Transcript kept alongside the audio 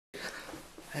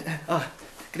Good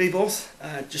day both.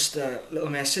 Just a little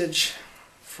message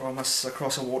from us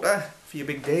across the water for your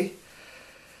big day.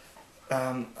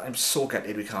 I'm so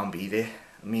gutted we can't be there.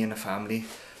 Me and the family,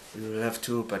 we would love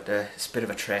to, but it's a bit of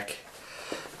a trek.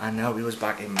 And now we was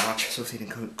back in March, so if they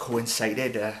didn't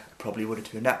coincided, I probably would have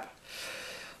turned up.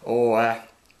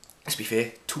 Let's be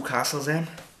fair, 2 castles then.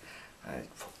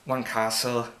 One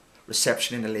castle,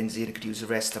 reception in the Lindsay, and I could use the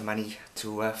rest of the money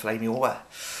to fly me over.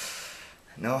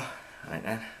 No? Right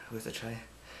then, worth a try.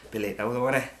 Bit late now though,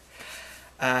 wasn't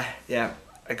it? Yeah,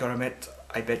 I gotta admit,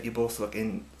 I bet you both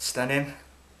looking stunning.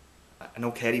 I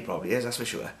know Ceri probably is, that's for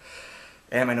sure.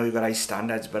 I know you've got high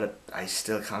standards, but I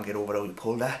still can't get over how you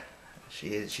pulled her.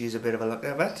 She's a bit of a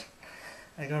looker, but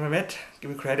I gotta admit, give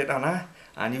me credit on her.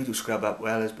 And you do scrub up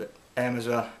well as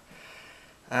well.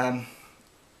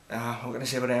 What can I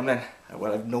say about Emlyn?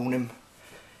 Well, I've known him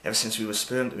ever since we were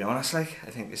sperm, to be honest. Like, I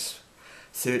think it's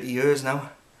 30 years now.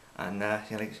 And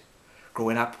you know, like,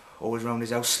 growing up, always around his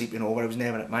house, sleeping over, I was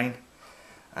never at mine.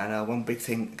 And one big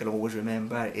thing I can always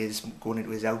remember is going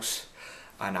into his house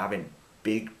and having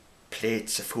big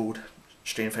plates of food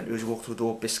straight in front of us, walk through the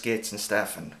door, biscuits and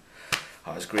stuff, and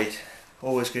that was great.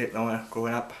 Always great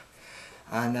growing up.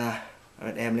 And I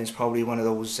mean, Emlyn's probably one of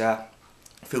those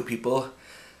few people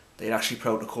that you're actually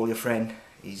proud to call your friend.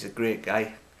 He's a great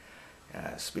guy.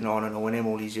 It's been on and knowing him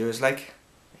all these years, like.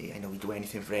 I know he'd do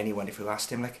anything for anyone if you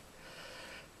asked him, like.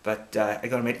 But I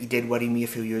gotta admit, he did worry me a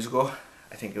few years ago.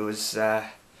 I think it was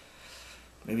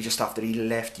maybe just after he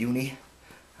left uni.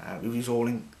 We was all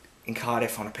in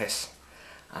Cardiff on a piss.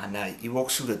 And he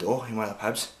walks through the door in one of the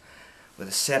pubs with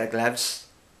a set of gloves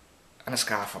and a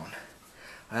scarf on.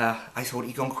 I thought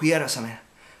he'd gone queer or something.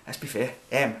 Let's be fair,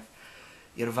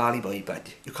 you're a valley boy, but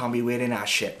you can't be wearing that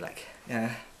shit, like.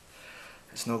 Yeah,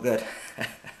 it's no good.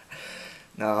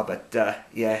 No, but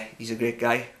yeah, he's a great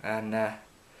guy, and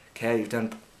Ceri, you've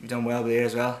done well there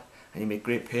as well, and you make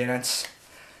great parents.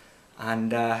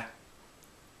 And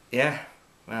yeah,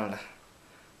 well,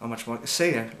 not much more to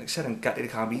say. Like I said, I'm gutted I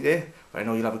can't be there, but I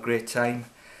know you'll have a great time,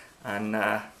 and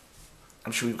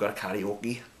I'm sure you've got a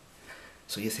karaoke,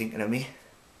 so you're thinking of me.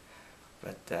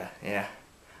 But yeah,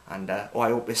 and I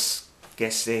hope this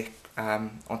gets there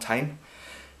on time,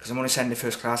 because I'm only sending it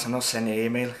first class. I'm not sending an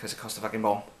email because it costs a fucking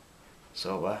bomb.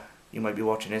 So you might be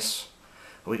watching this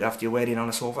a week after your wedding on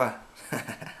a sofa.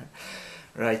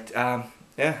 Right,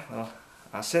 yeah, well,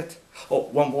 that's it. Oh,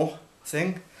 one more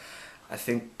thing. I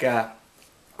think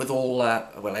with all,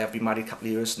 well, I have been married a couple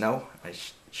of years now. I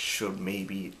should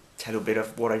maybe tell a bit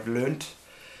of what I've learned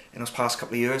in those past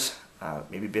couple of years.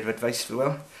 Maybe a bit of advice if you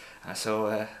will.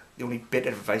 So the only bit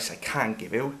of advice I can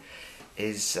give you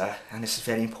is, and this is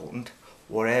very important,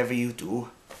 whatever you do,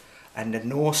 under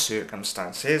no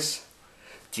circumstances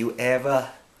do you ever,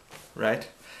 right,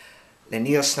 let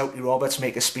Neil Snouty Roberts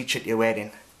make a speech at your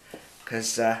wedding.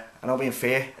 Because, I'm not being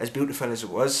fair, as beautiful as it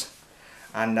was,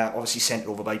 and obviously sent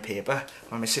over by paper,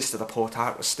 when my sister, the poor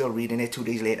tart, was still reading it 2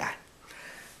 days later.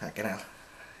 Fucking hell.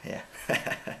 Yeah.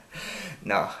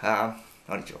 No,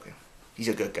 not joking. He's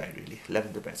a good guy, really. Love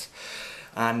him to bits.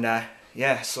 And,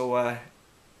 yeah, so,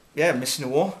 yeah, missing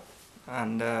you all.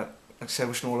 And, like I said,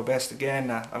 wishing you all the best again.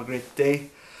 Have a great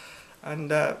day.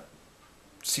 And,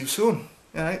 see you soon.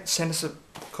 Alright, send us a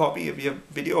copy of your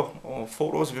video or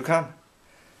photos if you can.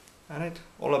 Alright,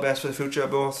 all the best for the future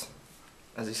both.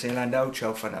 As they say, land out,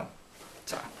 ciao for now.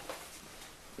 Ta.